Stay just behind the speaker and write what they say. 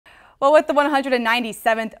Well, with the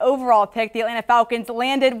 197th overall pick, the Atlanta Falcons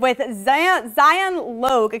landed with Zion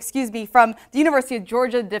Logue, from the University of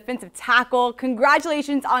Georgia, defensive tackle.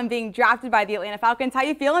 Congratulations on being drafted by the Atlanta Falcons. How are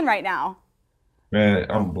you feeling right now? Man,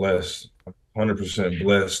 I'm blessed. 100%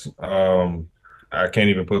 blessed. I can't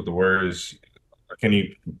even put the words, I can't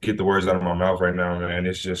even get the words out of my mouth right now, man.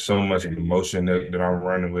 It's just so much emotion that I'm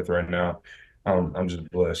running with right now. I'm just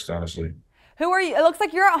blessed, honestly. Who are you? It looks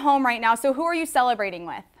like you're at home right now. So who are you celebrating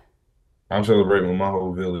with? I'm celebrating with my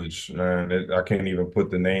whole village, man. I can't even put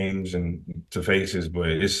the names and to faces, but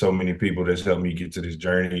it's so many people that's helped me get to this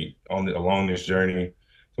journey along this journey.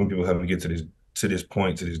 Some people helped me get to this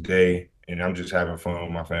point, to this day, and I'm just having fun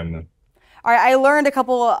with my family. All right, I learned a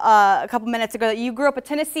couple minutes ago that you grew up a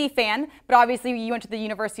Tennessee fan, but obviously you went to the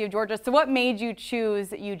University of Georgia. So what made you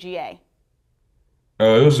choose UGA?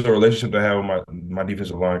 It was a relationship I had with my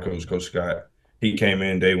defensive line coach, Coach Scott. He came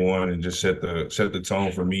in day one and just set the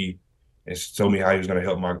tone for me, and told me how he was going to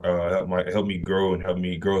help me grow and help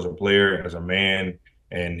me grow as a player, as a man.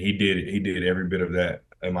 And he did every bit of that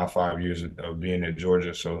in my 5 years of being at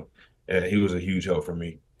Georgia. So he was a huge help for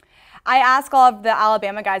me. I ask all of the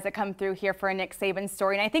Alabama guys that come through here for a Nick Saban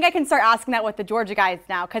story, and I think I can start asking that with the Georgia guys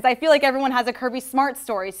now, because I feel like everyone has a Kirby Smart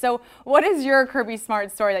story. So what is your Kirby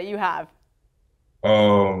Smart story that you have?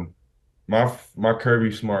 Um, my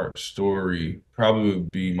Kirby Smart story probably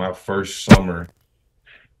would be my first summer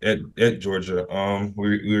at Georgia.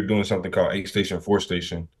 We were doing something called 8 Station, 4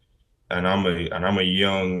 Station, and I'm a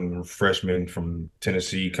young freshman from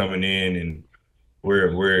Tennessee coming in, and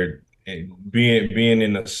we're being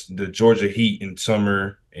in the Georgia heat in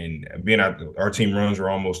summer, and being out. Our team runs were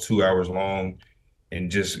almost 2 hours long, and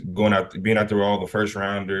just being out there with all the first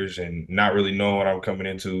rounders, and not really knowing what I'm coming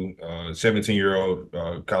into.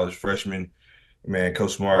 17-year-old college freshman. Man,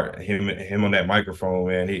 Coach Smart, him on that microphone,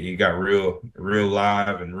 man, he got real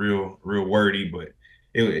live and real wordy, but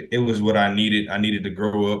it was what I needed. I needed to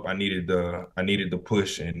grow up. I needed the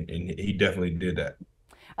push, and he definitely did that.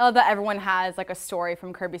 I love that everyone has like a story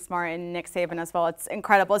from Kirby Smart and Nick Saban as well. It's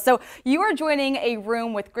incredible. So you are joining a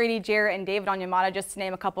room with Grady Jarrett and David Onyemata, just to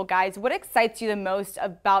name a couple guys. What excites you the most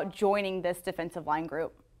about joining this defensive line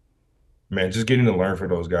group? Man, just getting to learn from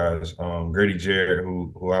those guys. Grady Jarrett,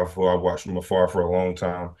 who I've watched from afar for a long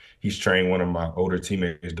time. He's trained one of my older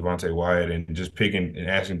teammates, Devontae Wyatt, and just picking and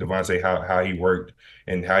asking Devontae how he worked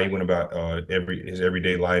and how he went about his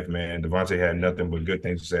everyday life. Man, Devontae had nothing but good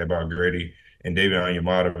things to say about Grady and David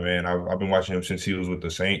Onyemata. Man, I've been watching him since he was with the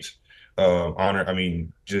Saints. I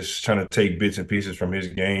mean, just trying to take bits and pieces from his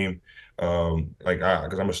game.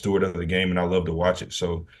 Because I'm a steward of the game and I love to watch it.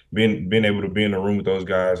 So being able to be in the room with those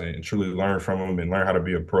guys and truly learn from them and learn how to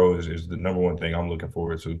be a pro is the number one thing I'm looking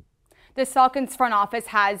forward to. This Falcons front office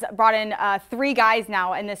has brought in three guys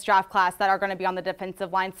now in this draft class that are going to be on the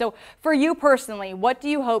defensive line. So for you personally, what do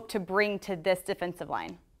you hope to bring to this defensive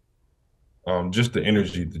line? Just the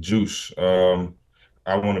energy, the juice. I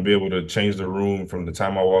want to be able to change the room from the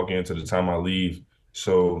time I walk in to the time I leave.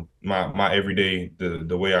 So my everyday,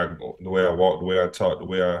 the way I walk, the way I talk, the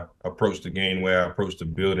way I approach the game, the way I approach the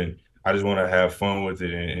building, I just want to have fun with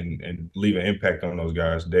it and leave an impact on those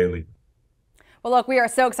guys daily. Well, look, we are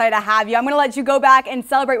so excited to have you. I'm going to let you go back and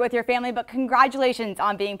celebrate with your family, but congratulations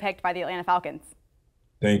on being picked by the Atlanta Falcons.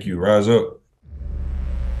 Thank you. Rise up.